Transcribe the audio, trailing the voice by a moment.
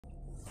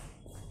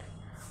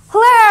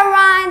Hello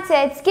everyone, so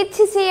it's good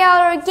to see you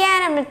all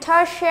again. I'm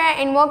Natasha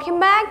and welcome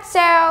back.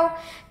 So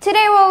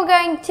today we're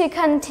going to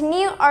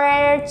continue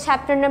our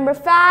chapter number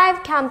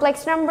 5,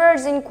 complex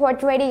numbers and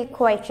quadratic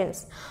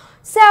equations.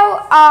 So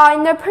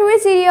in the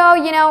previous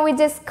video, we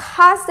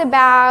discussed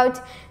about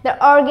the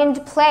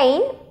argand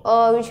plane,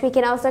 which we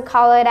can also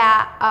call it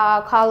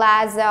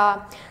as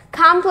a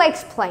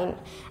complex plane.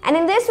 And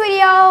in this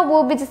video,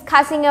 we'll be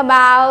discussing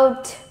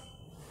about,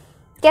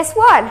 guess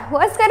what?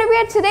 What's going to be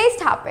our today's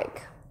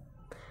topic?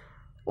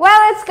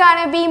 Well, it's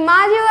gonna be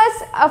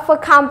modulus of a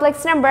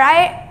complex number.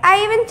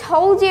 I even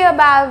told you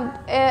about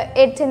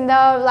it in the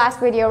last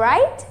video,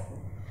 right?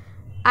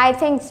 I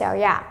think so,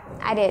 yeah,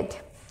 I did.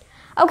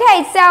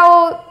 Okay,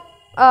 so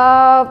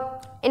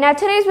in our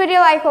today's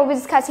video, we'll be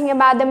discussing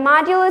about the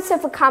modulus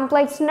of a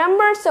complex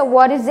number. So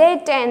what is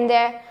it and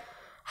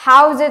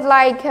how is it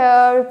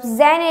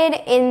represented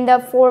in the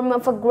form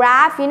of a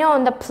graph,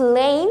 on the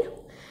plane?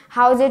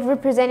 How is it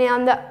represented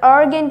on the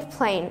argand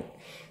plane?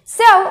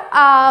 So,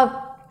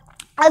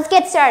 let's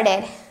get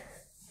started.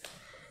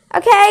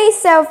 Okay,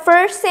 so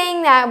first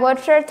thing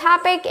what's our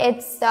topic?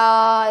 It's the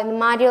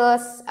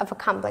modulus of a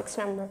complex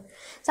number.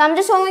 So I'm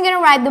just only going to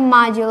write the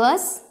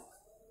modulus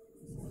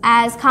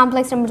as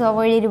complex numbers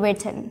already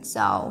written.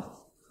 So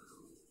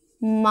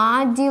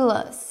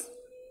modulus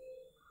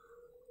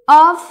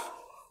of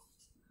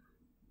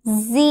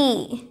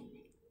z.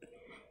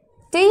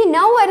 Do you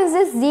know what is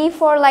this z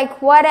for?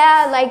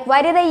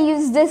 Why did I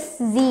use this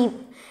z?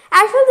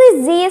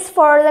 Actually, z is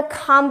for the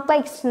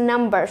complex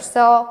number.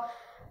 So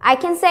I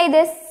can say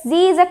this,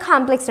 z is a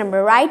complex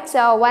number, right?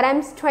 So what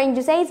I'm trying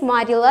to say is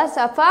modulus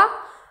of a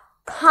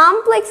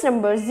complex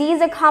number. Z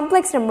is a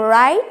complex number,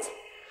 right?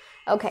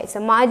 Okay, so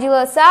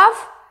modulus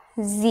of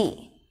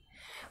z.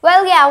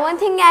 Well, yeah, one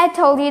thing I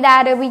told you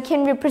that we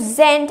can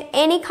represent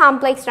any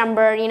complex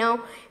number,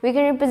 we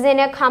can represent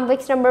a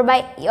complex number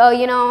by,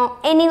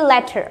 any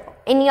letter,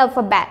 any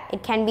alphabet.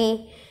 It can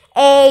be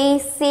A,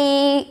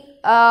 C,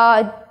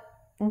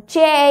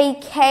 J,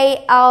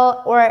 K,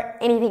 L, or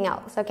anything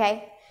else,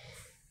 okay?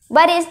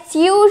 But it's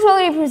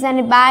usually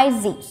represented by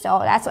Z, so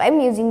that's why I'm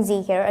using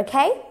Z here,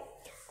 okay?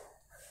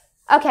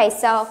 Okay,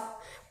 so,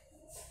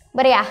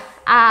 but yeah,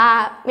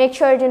 make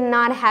sure to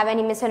not have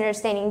any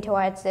misunderstanding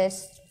towards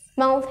this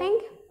small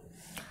thing.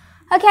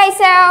 Okay,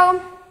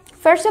 so,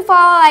 first of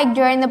all,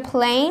 during the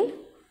plane,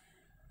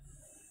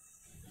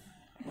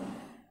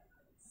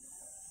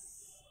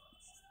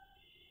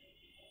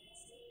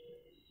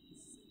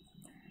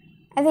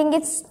 I think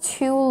it's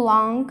too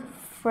long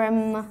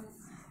from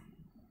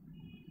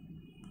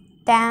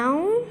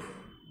down.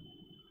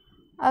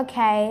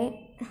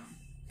 Okay,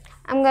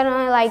 I'm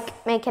gonna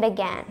make it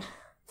again.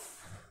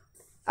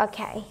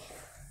 Okay,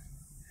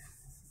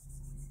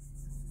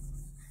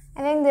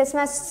 I think this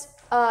is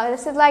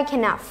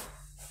enough.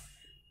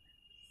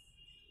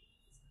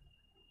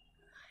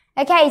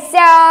 Okay,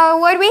 so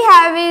what we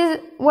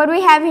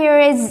have here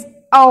is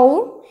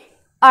O,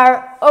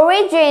 our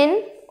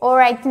origin,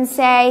 or I can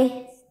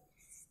say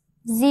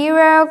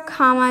 0,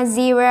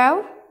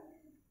 0,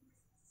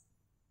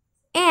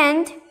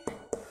 and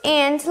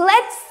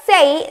let's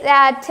say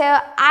that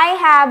I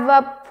have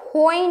a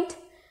point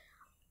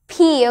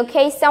P,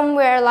 okay,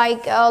 somewhere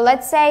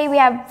let's say we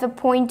have the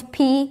point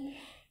P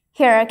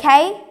here,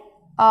 okay,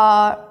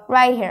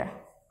 right here,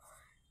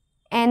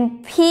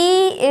 and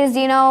P is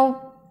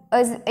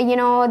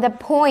the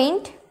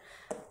point.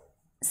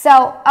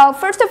 So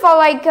first of all,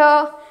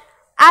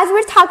 as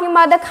we're talking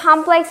about the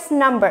complex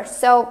numbers,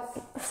 so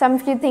some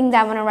few things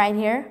I want to write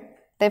here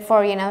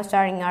before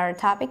starting our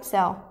topic.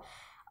 So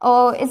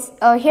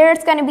here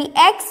it's going to be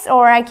x,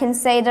 or I can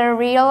say the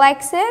real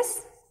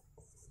x's,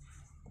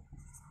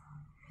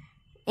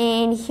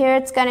 and here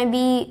it's going to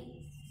be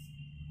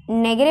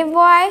negative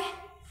y,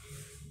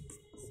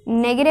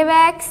 negative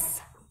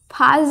x,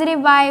 positive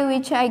y,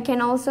 which I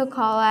can also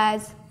call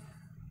as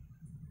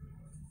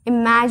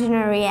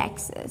imaginary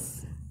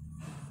x's,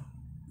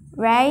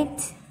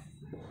 right?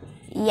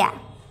 Yeah.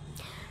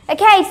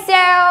 Okay,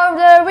 so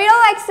the real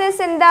axis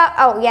and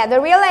the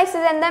real axis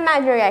and the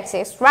imaginary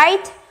axis,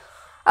 right?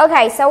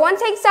 Okay, so one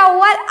thing. So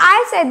what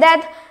I said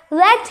that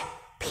let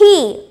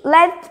P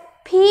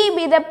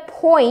be the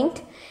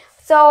point.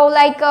 So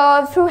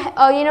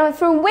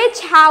through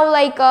which how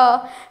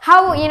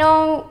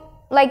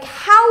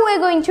we're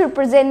going to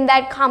represent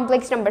that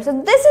complex number. So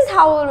this is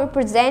how we'll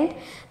represent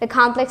the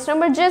complex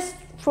number, just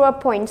through a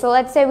point. So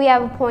let's say we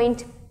have a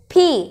point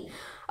P.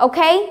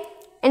 Okay.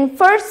 And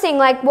first thing,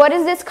 what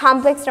is this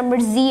complex number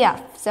z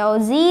of? So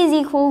z is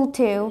equal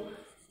to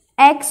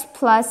x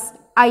plus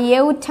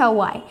iota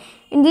y.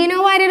 And do you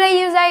know why did I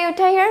use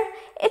iota here?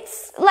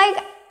 It's we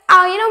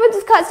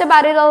discussed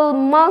about it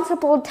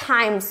multiple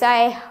times. So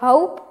I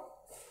hope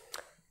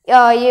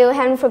you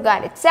haven't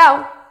forgot it.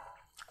 So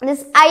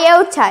this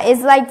iota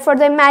is for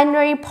the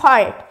imaginary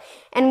part.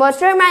 And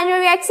what's your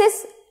imaginary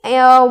axis?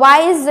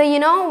 Y is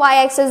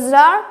y-axis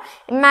are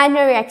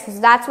imaginary axis.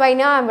 That's why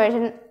now I'm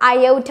writing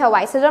iota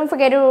y. So don't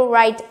forget to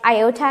write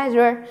iota as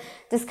we're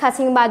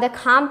discussing about the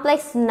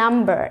complex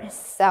numbers.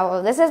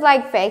 So this is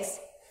fixed.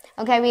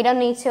 Okay, we don't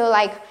need to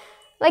like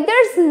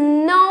there's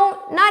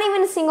not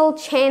even a single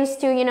chance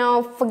to, you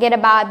know, forget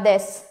about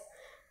this.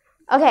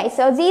 Okay,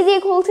 so z is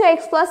equal to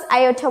x plus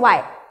iota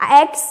y.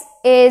 X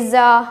is,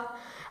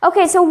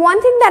 okay, so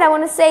one thing that I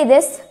want to say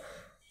this,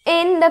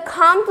 in the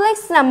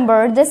complex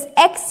number, this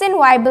x and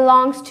y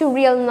belongs to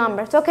real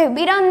numbers. Okay,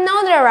 we don't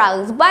know their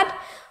values, but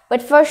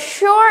for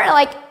sure,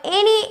 like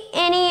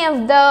any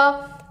of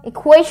the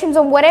equations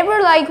or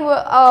whatever, like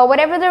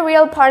whatever the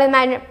real part and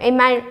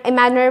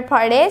imaginary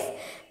part is,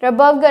 they're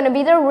both going to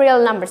be the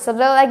real numbers. So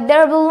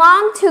they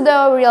belong to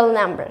the real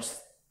numbers,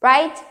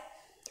 right?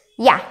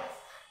 Yeah.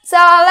 So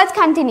let's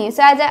continue.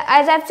 So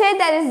as I've said,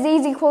 that is z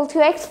is equal to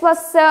x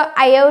plus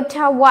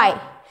iota y,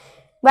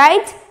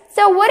 right?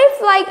 So what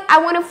if like I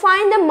want to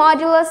find the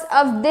modulus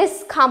of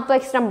this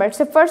complex number?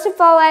 So first of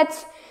all,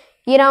 let's,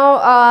 you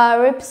know,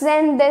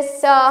 represent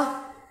this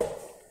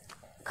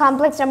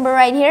complex number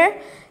right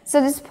here. So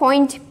this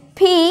point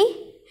P,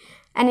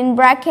 and in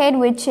bracket,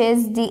 which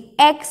is the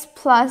x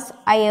plus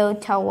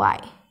iota y.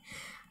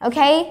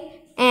 Okay,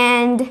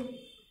 and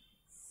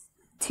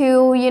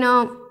to, you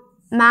know,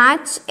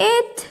 match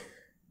it,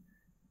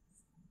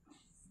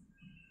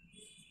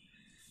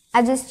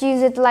 I just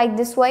use it like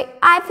this way.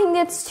 I think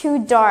it's too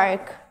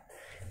dark,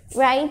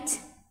 right?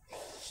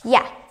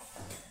 Yeah.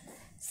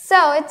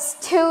 So it's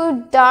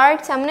too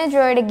dark, so I'm going to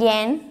draw it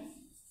again.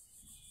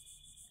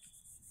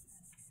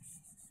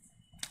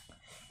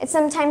 It's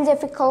sometimes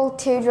difficult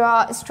to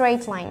draw a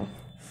straight line.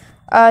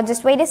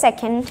 Just wait a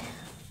second.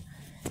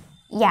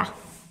 Yeah.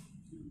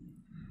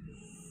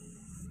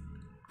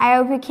 I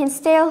hope you can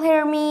still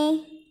hear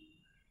me.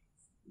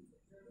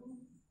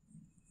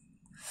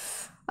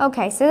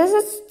 Okay, so this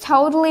is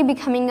totally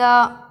becoming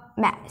a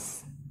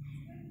mess.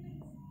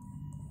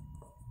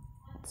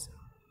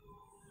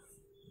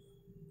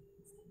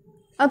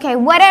 Okay,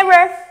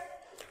 whatever.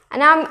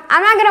 And I'm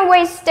not gonna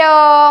waste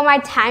my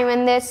time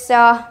in this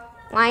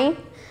line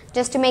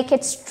just to make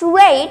it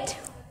straight.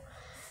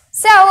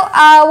 So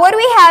what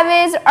we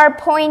have is our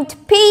point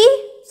P,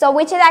 so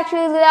which is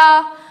actually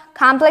the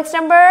complex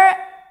number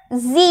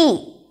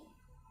Z.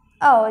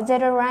 Oh, is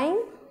it a rhyme?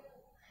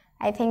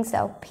 I think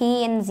so.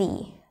 P and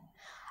Z.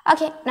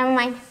 Okay, never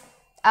mind.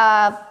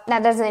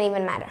 That doesn't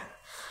even matter.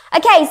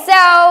 Okay,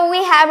 so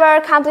we have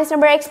our complex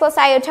number x plus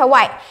iota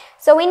y.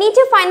 So we need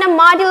to find the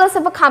modulus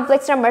of a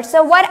complex number.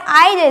 So what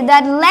I did,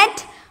 that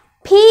let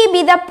P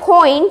be the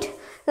point,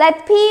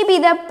 that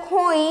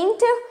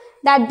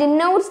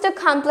denotes the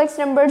complex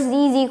number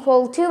z is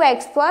equal to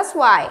x plus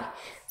y.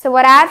 So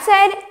what I've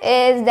said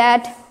is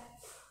that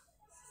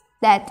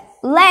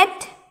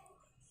let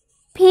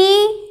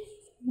P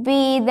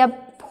be the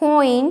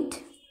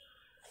point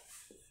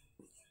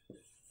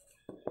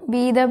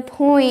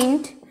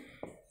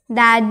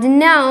that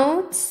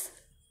denotes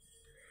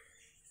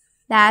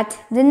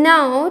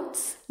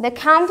the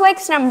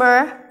complex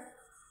number,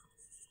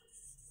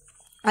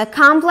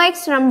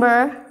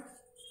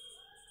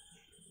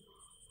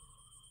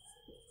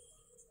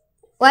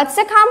 what's the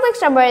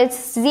complex number?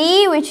 It's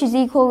z, which is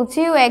equal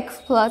to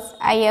x plus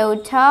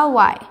iota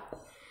y.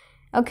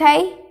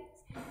 Okay?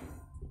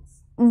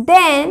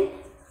 Then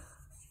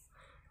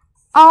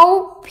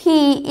OP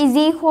is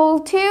equal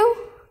to,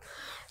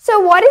 so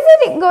what is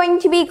it going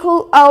to be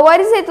equal, what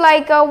is it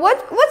like,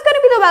 what's going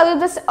to be the value of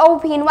this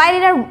OP, and why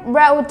did I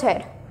wrote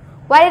it?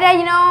 Why did I,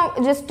 you know,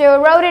 just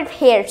wrote it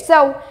here?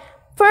 So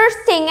first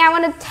thing I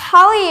want to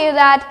tell you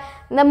that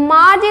the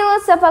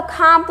modulus of a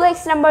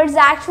complex number is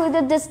actually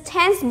the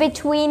distance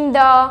between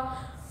the,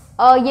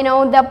 you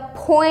know, the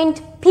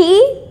point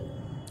P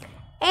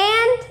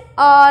and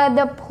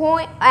the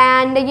point,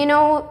 and you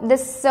know,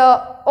 this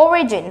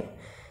origin.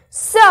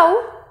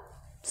 So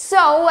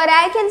what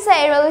I can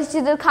say relates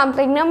to the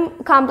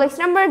complex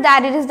number,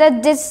 that it is the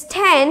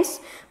distance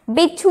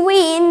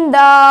between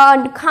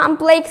the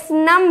complex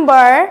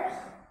number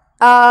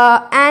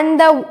and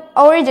the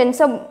origin.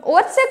 So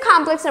what's the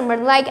complex number?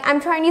 Like,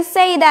 I'm trying to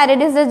say that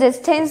it is the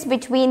distance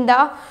between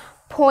the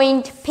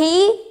point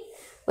P,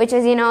 which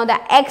is, you know, the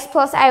x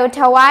plus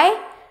iota y,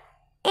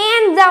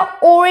 and the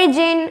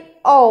origin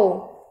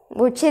O,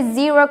 which is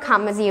 0,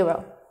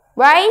 0,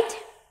 right?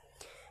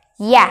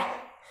 Yeah.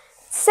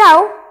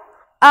 So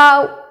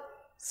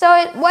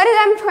what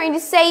I'm trying to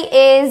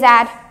say is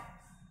that,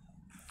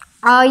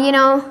 you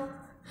know,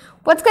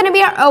 what's going to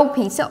be our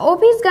OP? So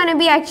OP is going to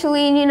be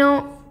actually, you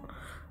know,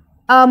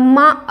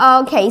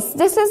 okay, so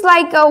this is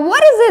like,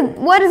 what is it?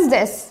 What is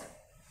this?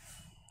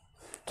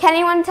 Can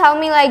anyone tell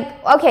me,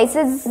 like, okay,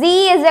 so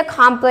Z is a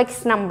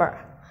complex number.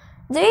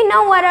 Do you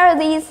know what are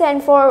these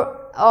stand for?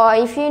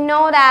 If you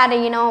know that,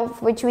 you know,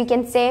 which we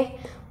can say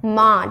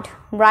mod,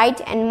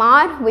 right? And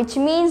mod, which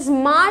means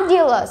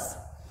modulus.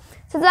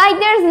 So like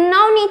there's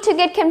no need to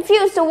get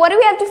confused. So what do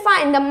we have to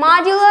find? The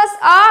modulus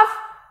of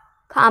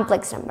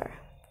complex number,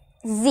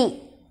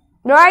 Z,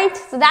 right?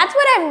 So that's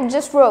what I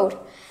just wrote.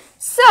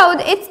 So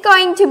it's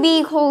going to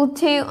be equal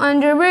to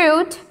under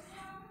root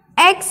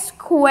x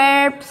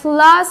squared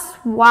plus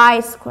y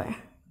squared.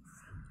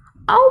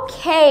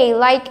 Okay,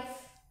 like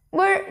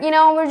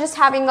we're just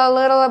having a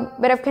little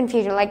bit of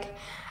confusion. Like,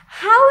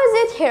 How is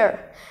it here?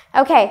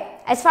 Okay,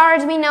 as far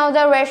as we know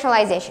the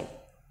rationalization,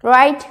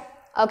 right?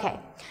 Okay,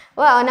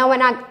 well, now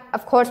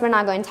of course we're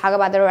not going to talk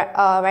about the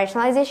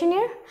rationalization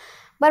here,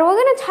 but we're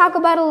going to talk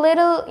about a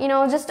little,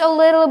 just a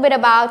little bit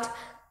about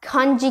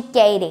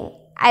conjugating.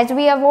 As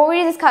we have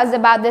already discussed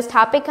about this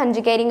topic,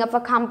 conjugating of a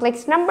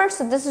complex number,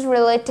 so this is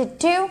related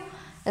to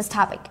this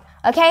topic,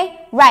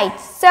 okay? Right,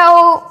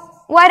 so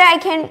what I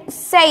can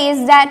say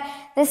is that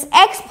this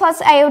x plus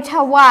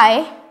iota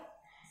y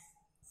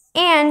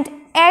and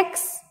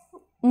x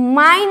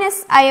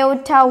minus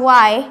iota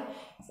y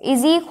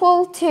is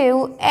equal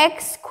to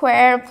x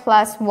squared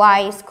plus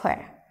y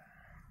squared,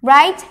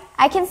 right?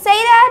 I can say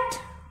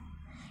that?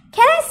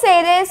 Can I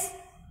say this?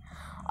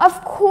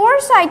 Of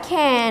course I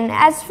can,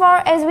 as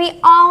far as we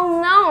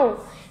all know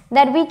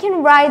that we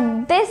can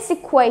write this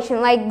equation,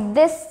 like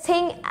this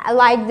thing,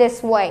 like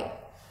this way.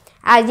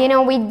 As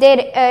we did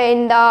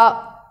in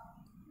a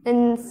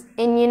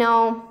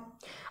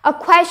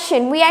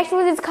question. We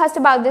actually discussed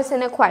about this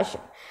in a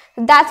question.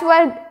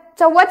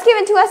 So what's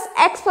given to us?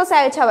 X plus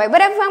iota y.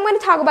 But if I'm going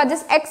to talk about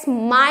this x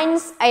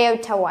minus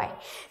iota y,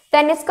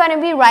 then it's going to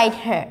be right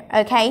here,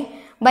 okay?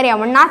 But yeah,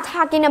 we're not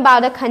talking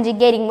about the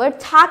conjugating. We're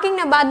talking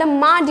about the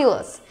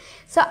modulus.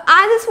 So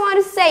I just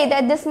want to say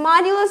that this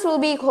modulus will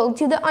be equal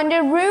to the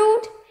under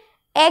root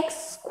x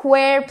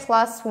squared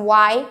plus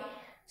y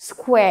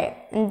squared.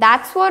 And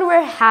that's what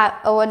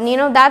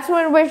that's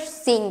what we're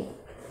seeing,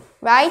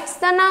 right?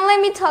 So now let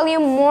me tell you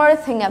more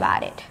thing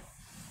about it,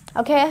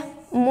 okay?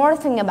 More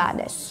thing about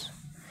this.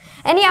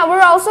 And yeah,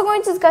 we're also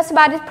going to discuss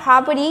about its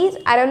properties.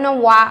 I don't know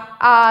why,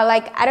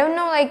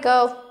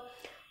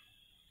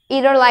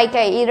 either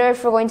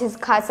if we're going to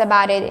discuss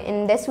about it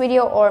in this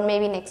video or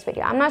maybe next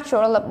video. I'm not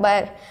sure,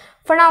 but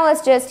for now,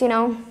 let's just,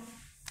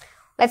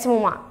 let's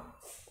move on.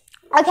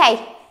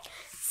 Okay,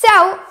 so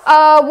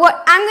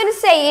what I'm going to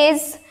say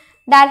is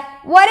that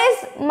what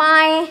is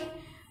my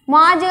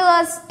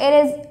modulus? It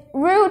is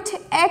root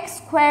x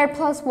squared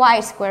plus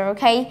y squared,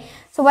 okay?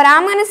 So what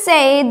I'm going to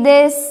say,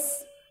 this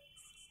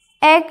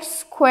x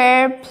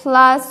squared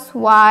plus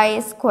y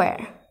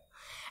squared.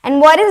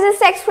 And what is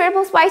this x squared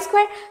plus y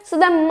squared? So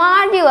the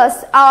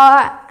modulus,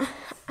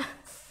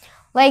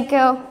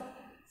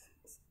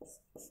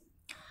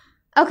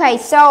 okay,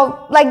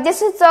 so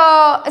this is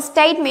a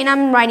statement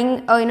I'm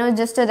writing,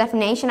 just a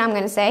definition I'm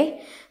going to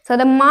say. So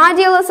the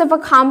modulus of a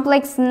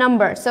complex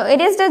number. So it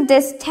is the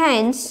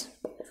distance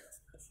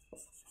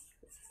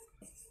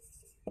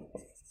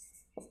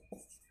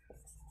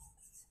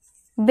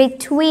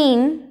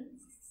between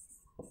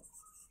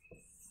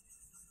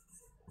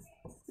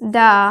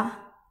the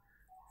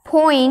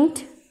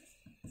point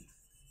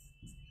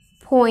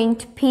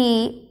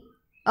P.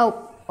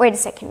 Oh, wait a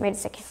second.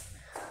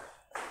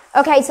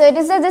 Okay, so it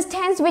is the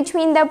distance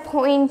between the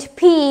point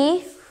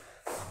P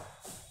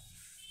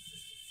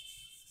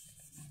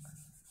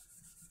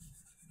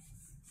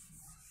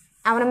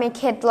I want to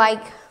make it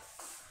like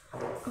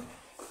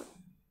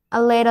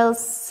a little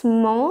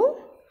small,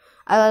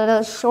 a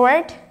little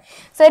short.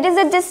 So it is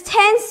the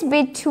distance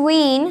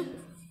between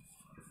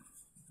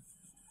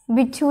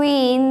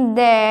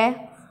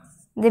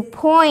the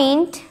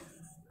point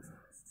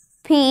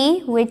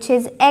P, which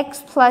is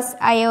x plus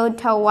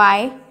iota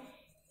y,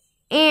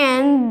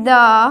 and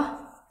the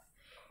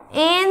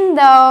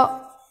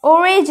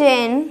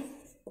origin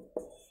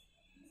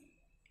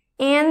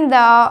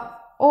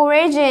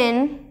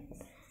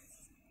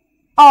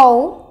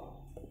O.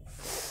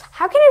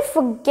 How can I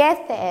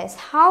forget this?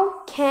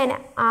 How can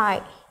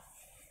I?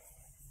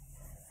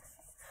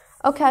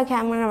 Okay,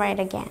 I'm gonna write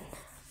again.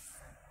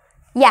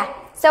 Yeah,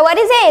 so what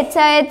is it?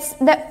 So it's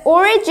the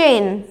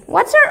origin.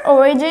 What's our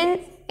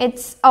origin?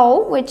 It's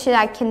O, which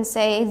I can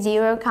say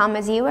 0,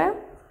 0.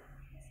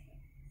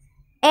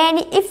 And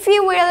if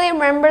you really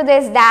remember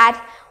this,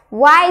 that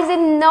why is it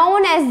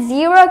known as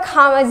 0,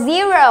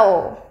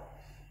 0?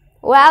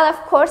 Well, of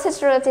course,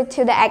 it's related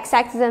to the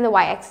x-axis and the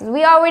y-axis.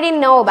 We already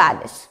know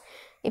about this.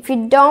 If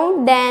you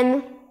don't,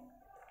 then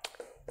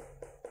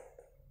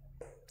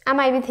I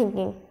might be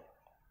thinking,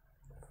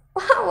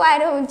 why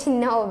don't you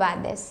know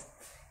about this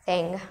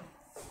thing?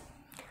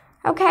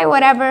 Okay,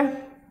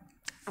 whatever.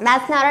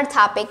 That's not our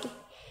topic.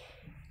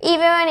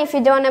 Even if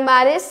you don't know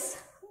about this,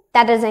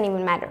 that doesn't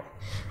even matter.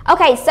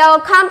 Okay, so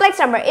complex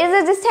number is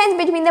the distance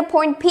between the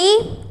point P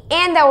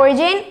and the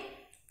origin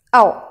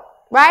O,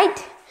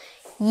 right?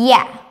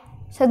 Yeah.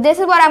 So this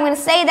is what I'm going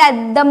to say,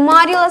 that the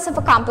modulus of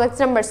a complex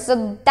number.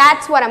 So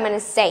that's what I'm going to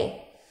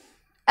say.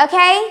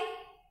 Okay?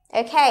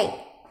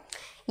 Okay.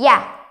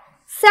 Yeah.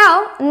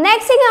 So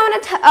next thing I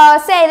want to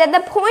say that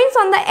the points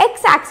on the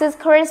x-axis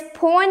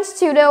corresponds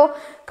to the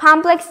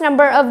complex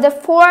number of the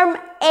form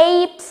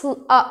a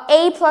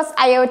plus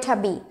iota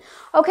b.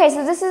 Okay,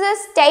 so this is a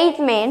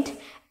statement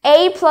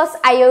a plus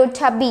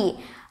iota b.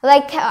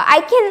 Like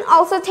I can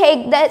also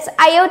take this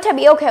iota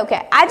b.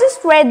 Okay. I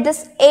just read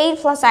this a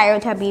plus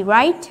iota b,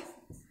 right?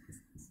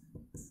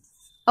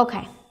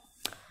 Okay.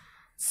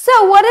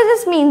 So what does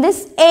this mean?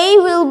 This a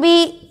will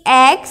be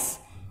x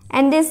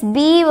and this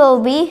b will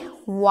be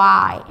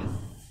y.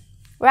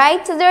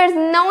 right? So there's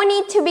no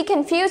need to be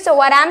confused. So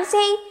what I'm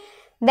saying,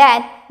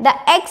 that the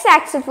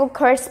x-axis will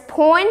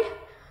correspond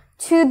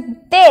to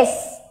this,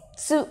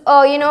 so,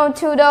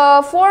 to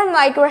the form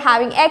like we're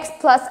having x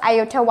plus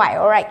iota y,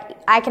 or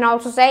I can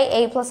also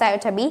say a plus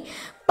iota b,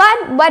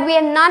 but we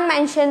have not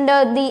mentioned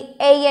the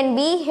a and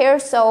b here,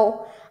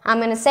 so I'm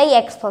going to say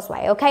x plus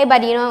y, okay?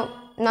 But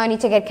no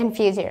need to get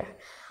confused here.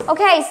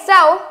 Okay,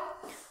 so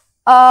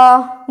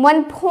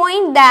one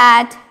point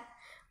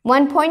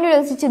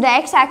related to the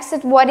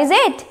x-axis, what is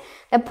it?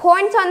 The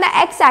point on the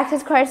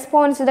x-axis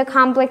corresponds to the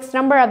complex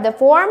number of the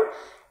form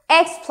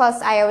x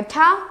plus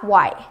iota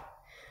y.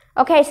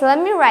 Okay, so let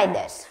me write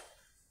this.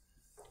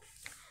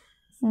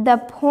 The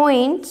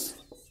points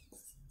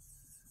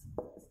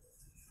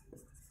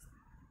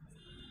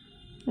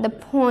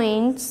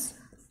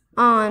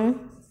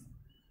on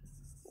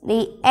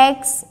the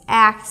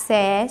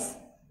x-axis.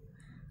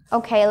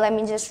 Okay, let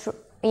me just,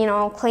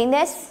 clean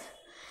this.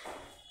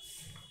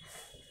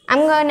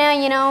 I'm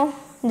gonna,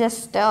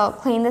 just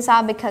clean this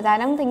up because I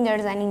don't think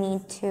there's any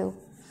need to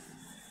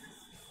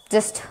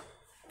just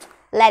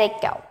let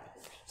it go.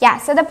 Yeah,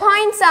 so the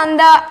points on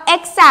the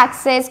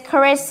x-axis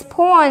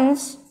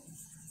corresponds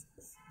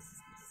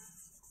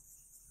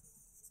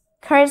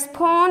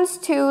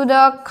to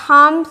the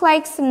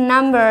complex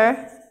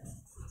number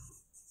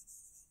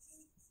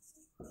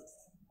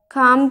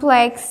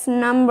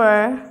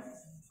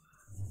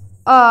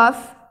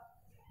of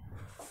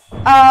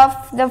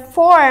the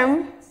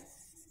form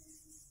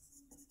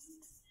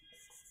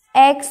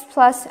x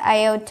plus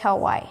iota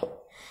y.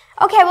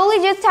 Okay, well, we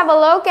just have a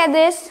look at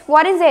this.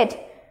 What is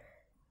it?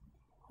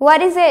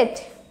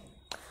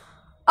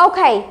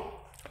 Okay,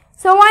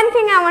 so one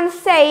thing I want to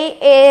say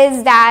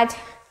is that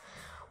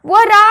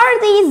what are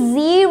these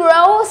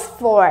zeros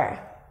for?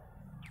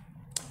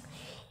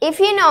 If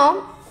you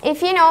know,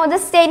 the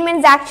statement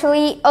is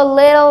actually a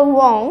little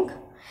wrong.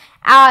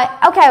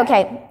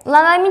 Okay,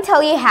 let me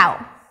tell you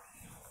how.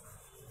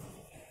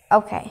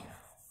 Okay.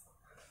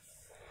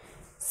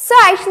 So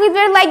actually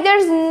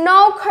there's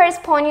no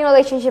corresponding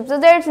relationship. So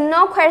there's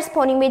no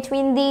corresponding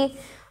between the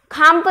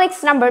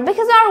complex number,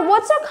 because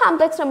what's our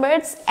complex number?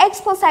 It's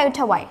x plus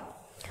iota y,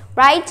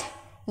 right?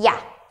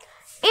 Yeah.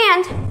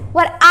 And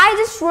what I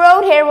just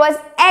wrote here was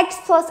x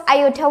plus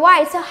iota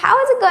y. So how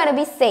is it going to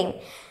be same?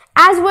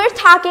 As we're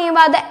talking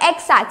about the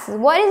x-axis,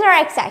 what is our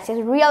x-axis?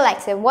 Real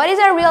axis. What is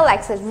our real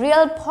axis?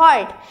 Real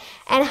part.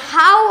 And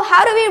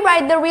how do we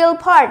write the real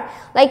part?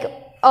 Like,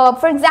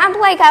 for example,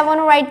 like I want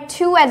to write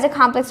 2 as a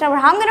complex number.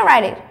 How I'm going to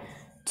write it?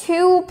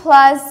 2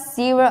 plus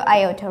 0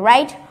 iota,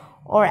 right?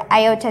 Or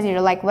iota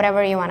 0, like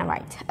whatever you want to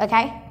write,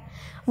 okay?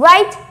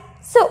 Right?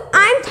 So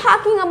I'm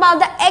talking about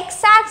the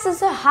x-axis.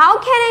 So how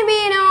can I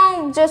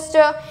be, just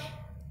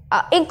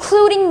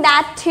including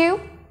that too?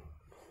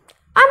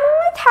 I'm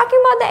only talking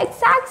about the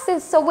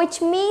x-axis, so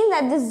which means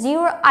that the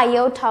 0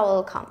 iota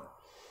will come,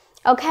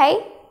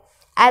 okay?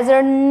 As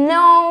there's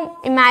no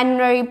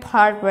imaginary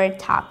part we're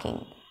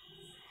talking.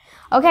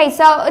 Okay,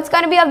 so it's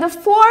going to be of the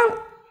form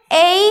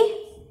a,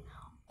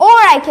 or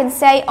I can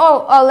say,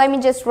 let me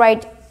just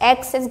write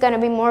x is going to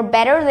be more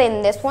better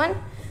than this one.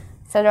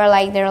 So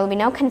there will be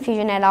no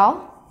confusion at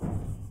all.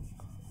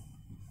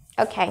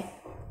 Okay.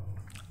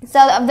 So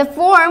of the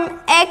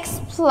form x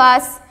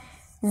plus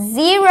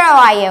 0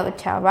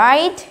 iota,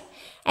 right?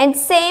 And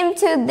same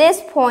to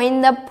this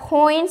point, the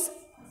points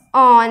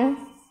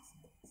on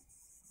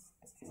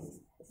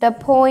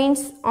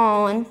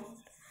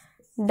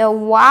the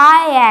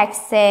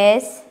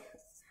y-axis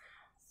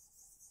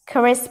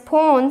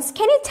corresponds.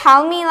 Can you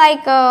tell me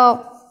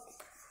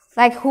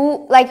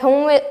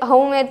whom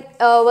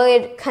will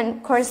it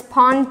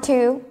correspond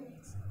to?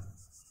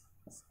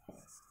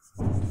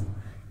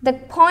 The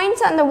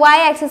points on the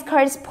y-axis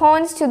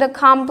corresponds to the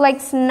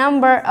complex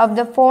number of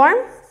the form.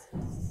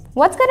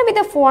 What's going to be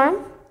the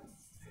form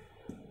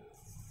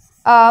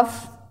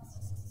of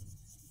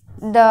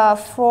the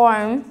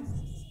form?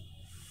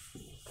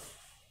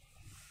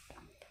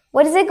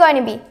 What is it going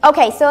to be?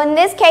 Okay, so in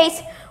this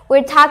case,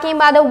 we're talking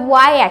about the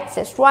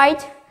y-axis,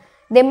 right?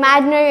 The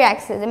imaginary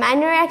axis. The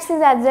imaginary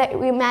axis has the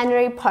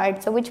imaginary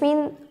part, so which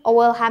means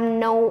we'll have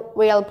no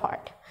real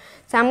part.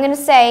 So I'm going to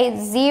say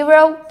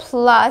 0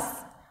 plus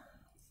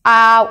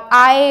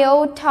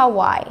iota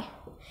y.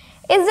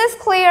 Is this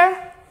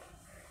clear?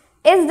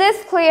 Is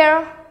this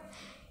clear?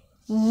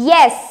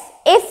 Yes.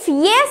 If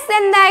yes,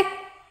 then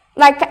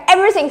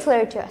everything's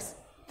clear to us.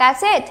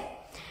 That's it.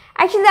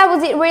 Actually, that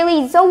was it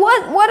really. So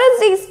what is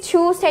these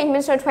two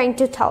statements are trying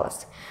to tell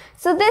us?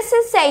 So this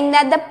is saying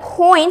that the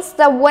points,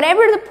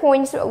 whatever the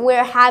points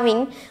we're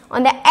having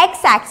on the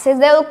x-axis,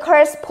 they will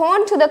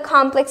correspond to the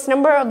complex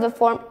number of the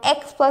form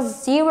x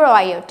plus 0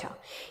 iota.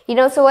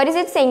 So what is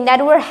it saying?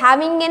 That we're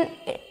having an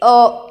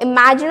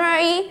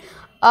imaginary,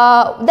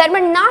 that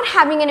we're not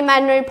having an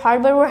imaginary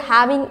part, but we're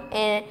having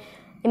a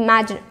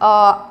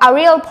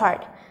real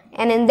part.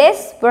 And in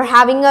this, we're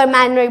having an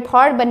imaginary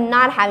part, but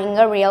not having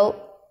a real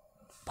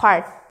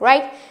part,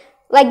 right?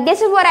 Like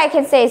this is what I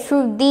can say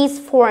through these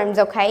forms,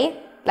 okay?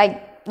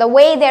 Like the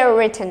way they're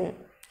written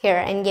here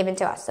and given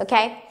to us,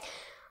 okay?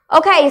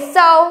 Okay,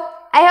 so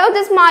I hope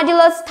this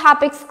modulus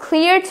topic's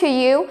clear to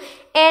you.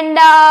 And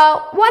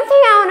one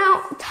thing I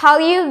want to tell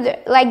you,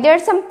 like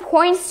there's some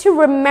points to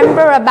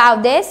remember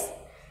about this.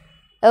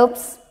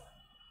 Oops.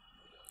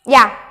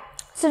 Yeah.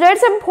 So there's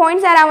some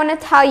points that I want to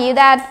tell you.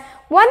 That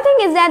one thing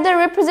is that the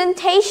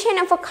representation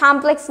of a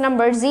complex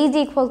number z is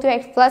equal to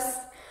x plus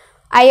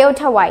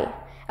iota y.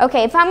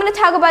 Okay, if I'm going to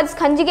talk about this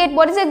conjugate,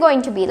 what is it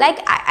going to be? Like,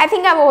 I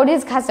think I've already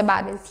discussed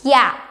about this.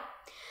 Yeah.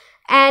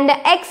 And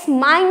x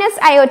minus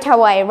iota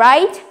y,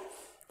 right?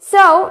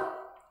 So,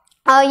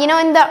 you know,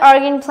 in the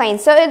organ plane.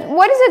 So,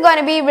 what is it going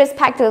to be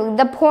respectively?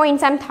 The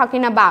points I'm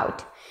talking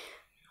about.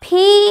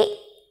 P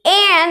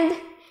and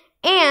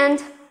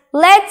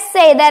let's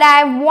say that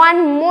I have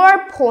one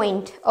more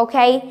point,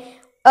 okay?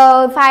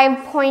 If I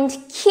have point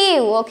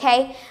Q,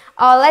 okay?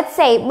 Let's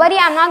say, but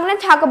yeah, I'm not going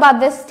to talk about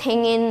this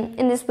thing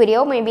in this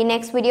video. Maybe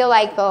next video,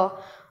 like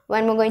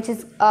when we're going to,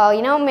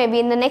 you know, maybe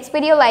in the next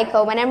video, like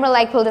whenever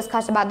like we'll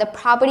discuss about the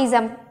properties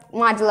of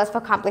modulus for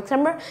complex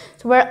number.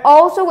 So we're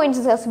also going to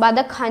discuss about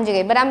the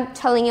conjugate, but I'm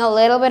telling you a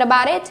little bit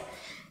about it.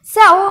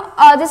 So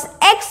this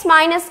x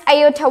minus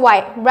iota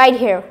y right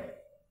here,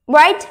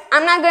 right?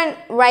 I'm not going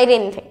to write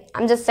anything.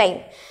 I'm just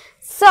saying.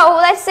 So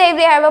let's say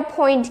they have a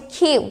point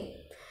Q,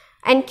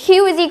 and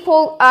Q is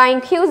equal,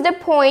 and Q is the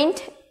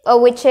point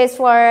which is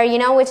for, you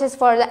know, which is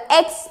for the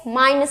x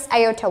minus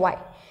iota y.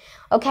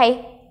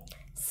 Okay.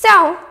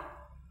 So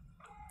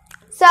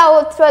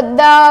for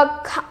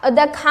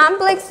the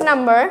complex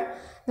number,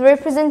 the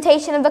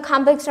representation of the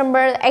complex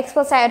number x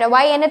plus iota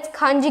y and its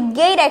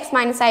conjugate x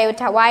minus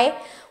iota y,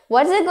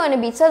 what is it going to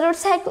be? So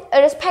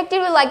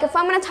respectively, like if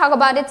I'm going to talk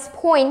about its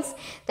points,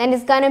 then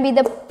it's going to be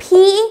the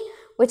p,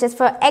 which is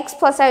for x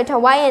plus iota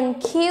y,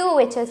 and q,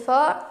 which is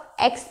for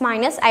x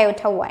minus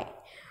iota y,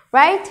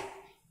 right?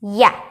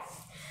 Yeah.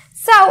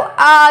 So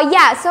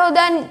yeah, so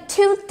then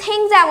two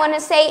things I want to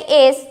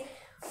say is,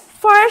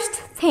 first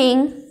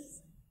thing,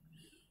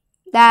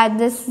 that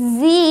this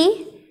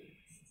z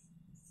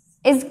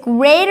is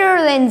greater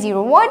than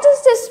 0. What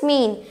does this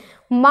mean?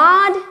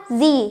 Mod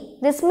z.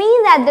 This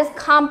means that this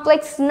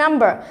complex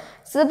number.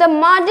 So the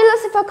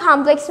modulus of a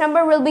complex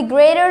number will be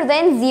greater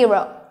than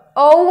 0.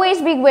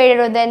 Always be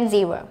greater than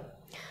 0.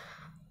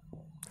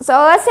 So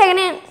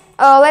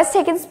let's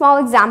take a small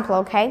example,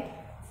 okay?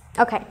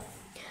 Okay.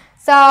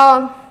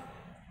 So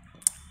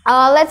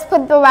let's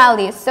put the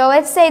values. So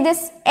let's say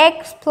this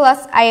x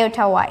plus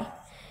iota y.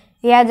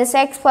 We have this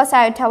x plus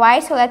iota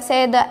y. So let's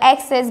say the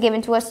x is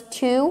given to us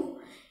 2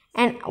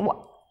 and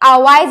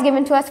our y is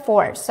given to us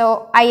 4.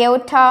 So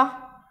iota,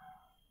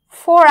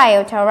 4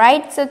 iota,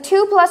 right? So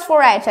 2 plus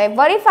 4 iota.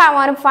 What if I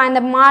want to find the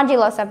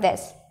modulus of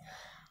this?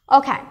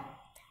 Okay.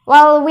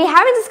 Well, we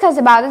haven't discussed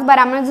about this, but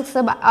I'm going to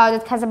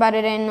discuss about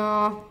it in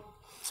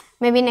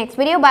maybe next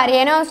video. But,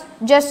 you know,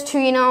 just to,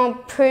 you know,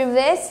 prove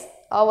this,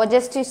 or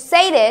just to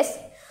say this.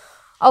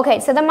 Okay,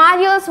 so the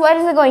modulus, what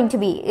is it going to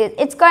be?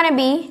 It's going to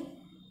be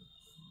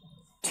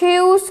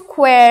 2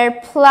 square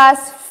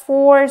plus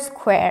 4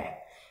 square.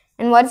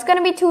 And what's going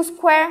to be 2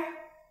 square?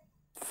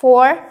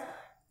 4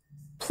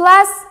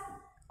 plus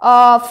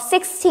of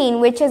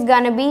 16, which is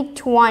going to be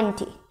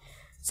 20.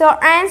 So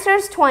our answer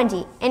is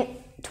 20. And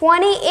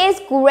 20 is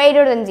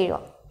greater than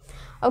 0.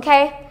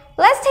 Okay?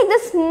 Let's take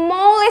the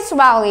smallest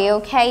value,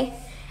 okay?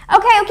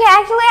 Okay,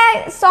 actually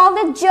I solved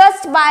it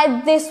just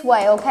by this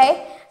way,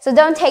 okay? So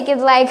don't take it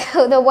like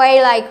the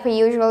way like we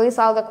usually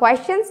solve the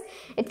questions.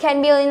 It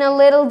can be in a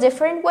little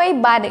different way,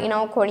 but you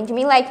know, according to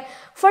me, like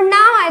for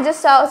now I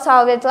just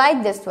solve it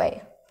like this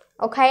way.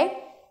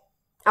 Okay?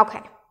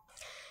 Okay.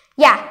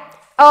 Yeah.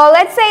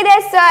 Let's say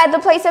this, at the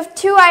place of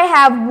 2 I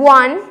have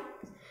 1,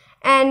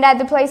 and at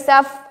the place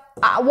of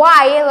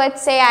y,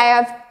 let's say I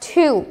have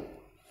 2.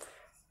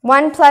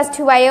 1 plus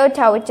 2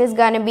 iota, which is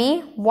going to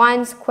be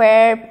 1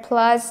 square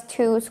plus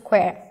 2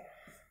 square.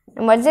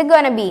 And what is it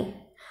going to be?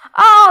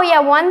 Oh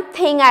yeah, one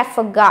thing I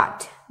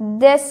forgot.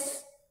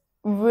 This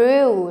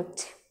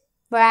root,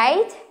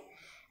 right?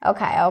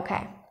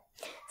 Okay.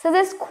 So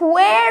the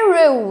square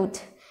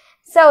root.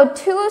 So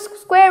 2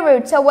 square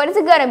root. So what is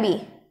it going to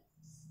be?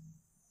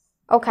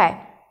 Okay.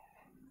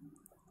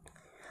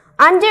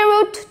 Under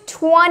root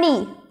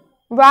 20,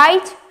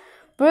 right?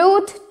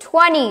 Root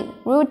 20.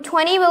 Root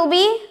 20 will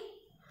be,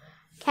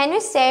 can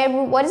you say,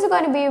 what is it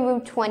going to be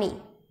root 20?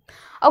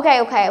 Okay,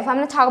 if I'm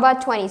going to talk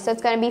about 20, so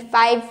it's going to be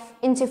 5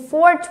 into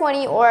 4,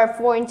 20, or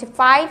 4 into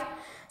 5.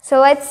 So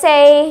let's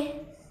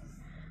say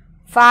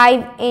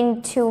 5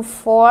 into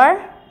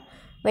 4,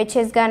 which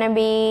is going to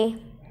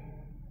be,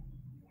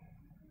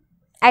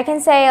 I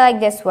can say like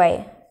this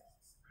way,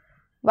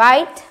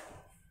 right?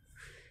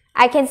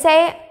 I can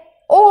say,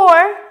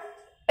 or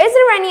is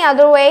there any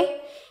other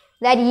way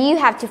that you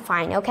have to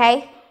find,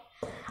 okay?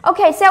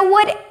 Okay, so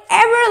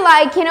whatever,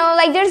 like, you know,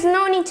 like there's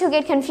no need to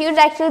get confused.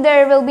 Actually,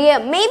 there will be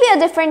maybe a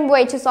different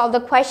way to solve the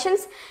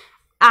questions.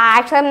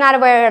 Actually, I'm not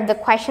aware of the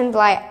questions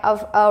like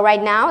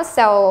right now.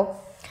 So,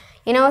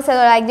 you know, so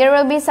like there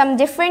will be some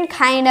different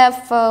kind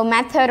of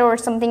method or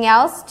something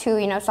else to,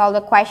 you know, solve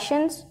the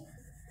questions.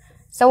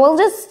 So we'll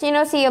just, you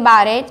know, see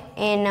about it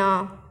in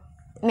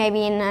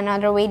maybe in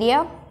another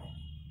video.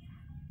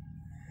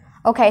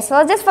 Okay, so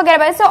let's just forget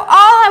about it. So all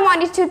I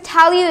wanted to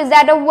tell you is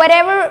that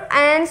whatever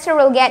answer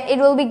we'll get, it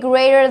will be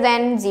greater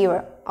than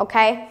 0.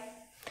 Okay.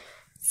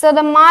 So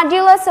the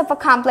modulus of a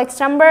complex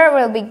number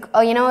will be,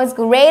 is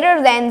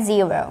greater than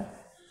 0.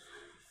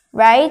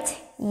 Right?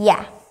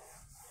 Yeah.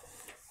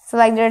 So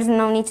like there's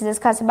no need to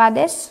discuss about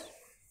this.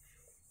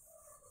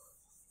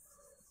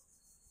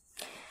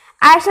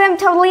 Actually, I'm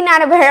totally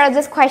not aware of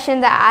this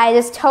question that I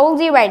just told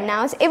you right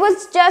now. So it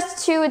was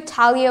just to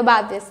tell you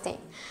about this thing.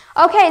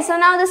 Okay, so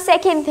now the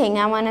second thing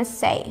I want to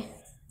say.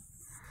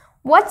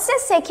 What's the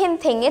second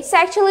thing? It's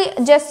actually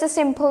just a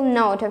simple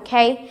note,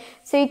 okay?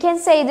 So you can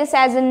say this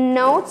as a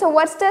note. So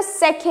what's the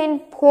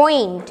second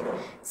point?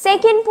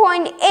 Second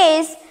point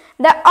is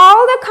that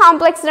all the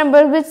complex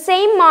numbers with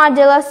same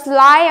modulus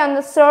lie on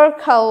the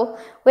circle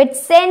with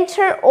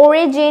center,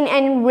 origin,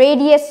 and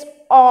radius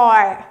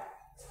r.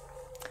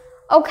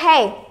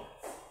 Okay,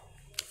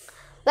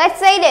 let's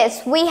say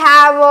this. We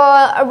have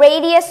a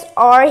radius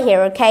r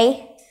here,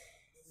 okay?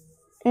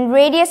 And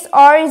radius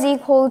r is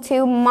equal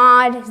to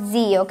mod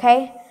z,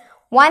 okay?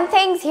 One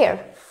thing's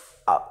here.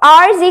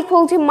 R is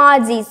equal to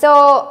mod z.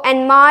 So,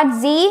 and mod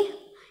z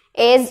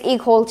is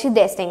equal to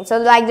this thing. So,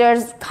 like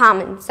there's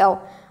common. So,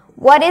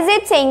 what is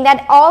it saying?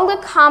 That all the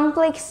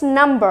complex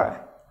numbers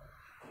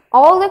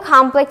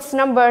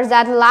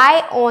that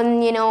lie on,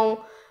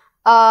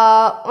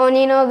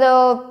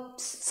 the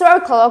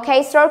circle,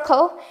 okay,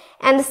 circle,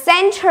 and the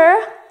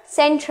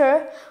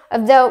center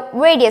of the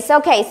radius.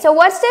 Okay, so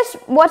what's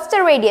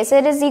the radius?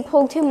 It is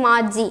equal to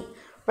mod z,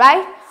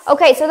 right?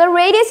 Okay, so the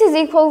radius is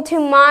equal to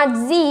mod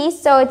z,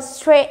 so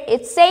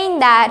it's saying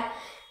that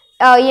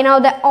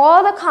that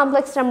all the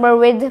complex number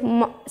with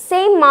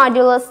same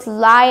modulus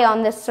lie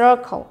on the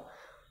circle.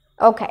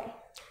 Okay,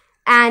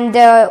 and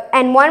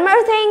one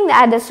more thing,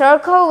 that the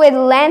circle with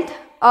length,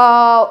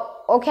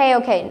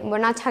 okay, we're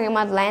not talking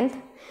about length.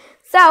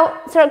 So,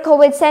 circle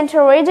with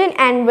center, origin,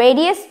 and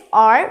radius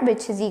r,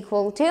 which is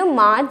equal to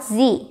mod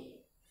z.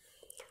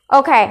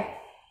 Okay,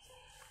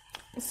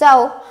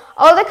 so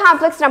all the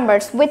complex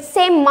numbers with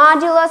same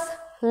modulus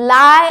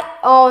lie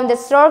on the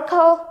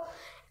circle.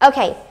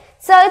 Okay,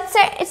 so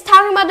it's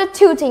talking about the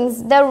two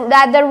things,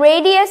 that the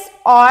radius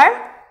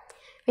r,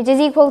 which is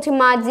equal to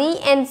mod z,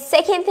 and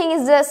second thing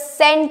is the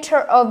center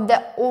of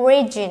the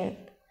origin,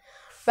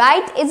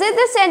 right? Is it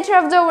the center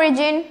of the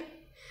origin?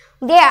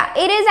 Yeah,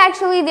 it is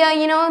actually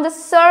the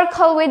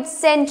circle with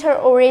center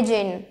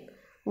origin,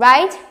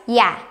 right?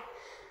 Yeah.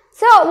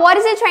 So what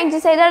is it trying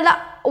to say?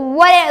 That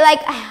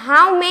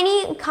how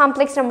many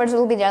complex numbers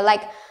will be there?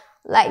 Like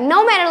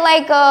no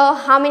matter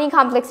how many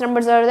complex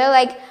numbers are there,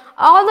 like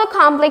all the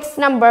complex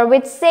number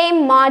with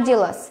same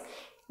modulus.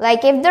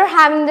 Like if they're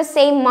having the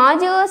same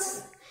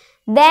modulus,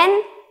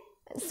 then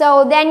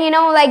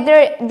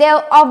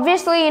they'll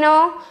obviously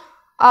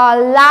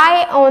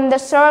lie on the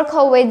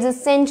circle with the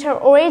center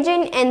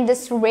origin and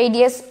this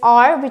radius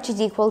r, which is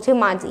equal to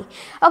mod z.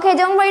 Okay,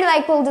 don't worry,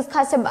 we're going to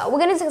discuss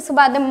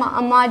about the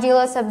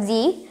modulus of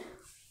z,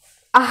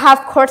 a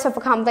half course of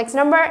a complex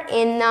number,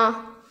 in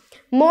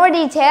more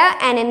detail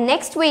and in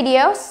next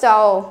video.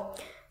 So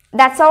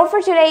that's all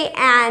for today,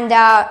 and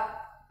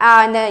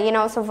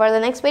so for the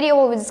next video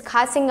we'll be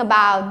discussing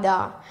about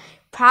the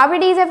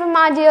properties of a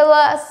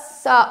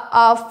modulus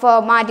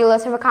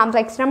of a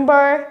complex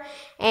number.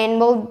 And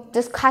we'll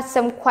discuss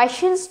some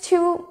questions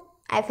too,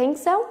 I think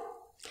so.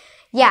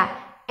 Yeah,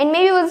 and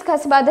maybe we'll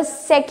discuss about the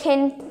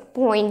second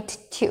point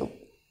too.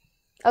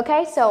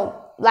 Okay, so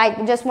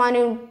just want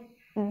to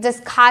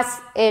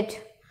discuss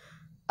it,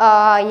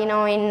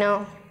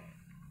 in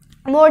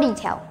more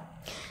detail.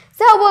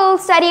 So we'll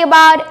study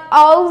about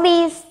all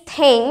these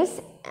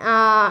things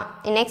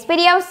in next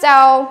video.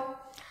 So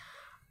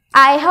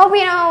I hope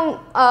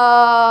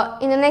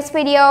in the next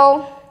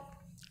video,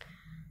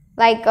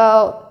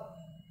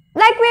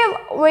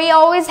 we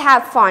always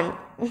have fun,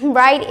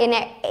 right, in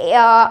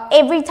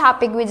every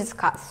topic we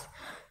discuss.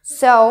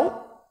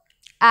 So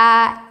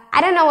I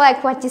don't know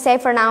what to say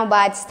for now,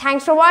 but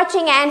thanks for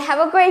watching and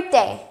have a great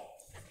day.